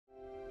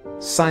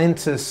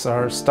Scientists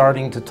are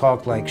starting to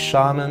talk like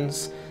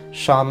shamans.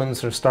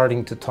 Shamans are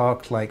starting to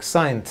talk like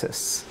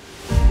scientists.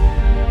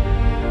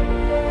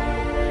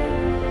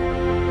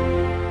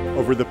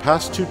 Over the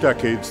past 2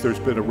 decades, there's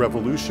been a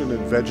revolution in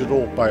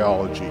vegetal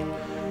biology.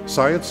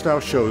 Science now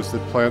shows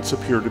that plants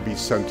appear to be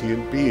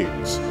sentient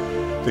beings.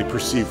 They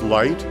perceive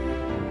light,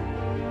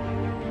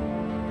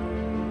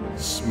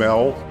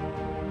 smell,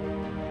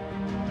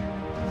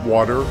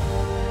 water,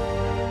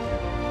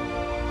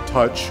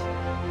 touch.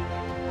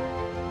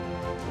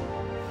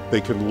 They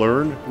can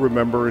learn,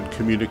 remember, and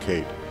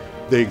communicate.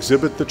 They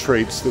exhibit the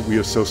traits that we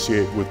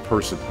associate with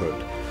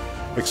personhood.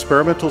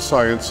 Experimental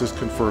science has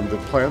confirmed that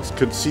plants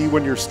can see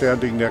when you're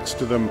standing next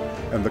to them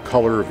and the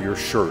color of your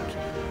shirt.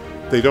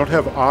 They don't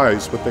have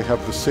eyes, but they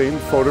have the same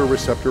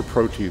photoreceptor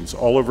proteins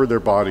all over their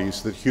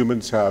bodies that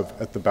humans have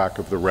at the back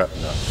of the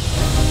retina.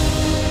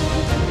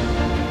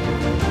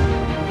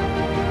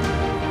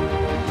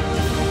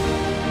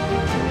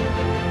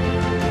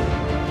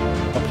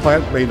 A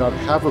plant may not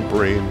have a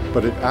brain,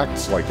 but it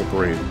acts like a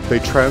brain. They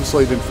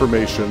translate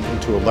information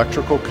into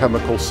electrical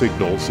chemical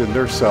signals in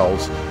their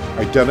cells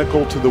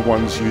identical to the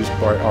ones used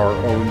by our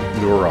own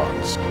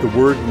neurons. The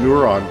word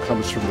neuron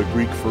comes from the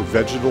Greek for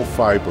vegetal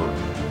fiber.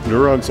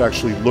 Neurons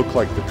actually look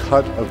like the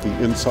cut of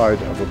the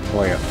inside of a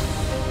plant.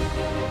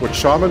 What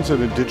shamans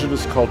and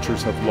indigenous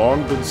cultures have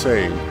long been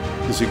saying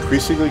is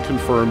increasingly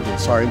confirmed in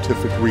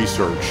scientific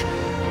research.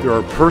 There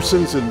are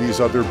persons in these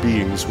other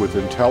beings with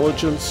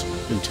intelligence,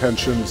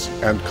 intentions,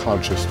 and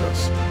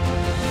consciousness.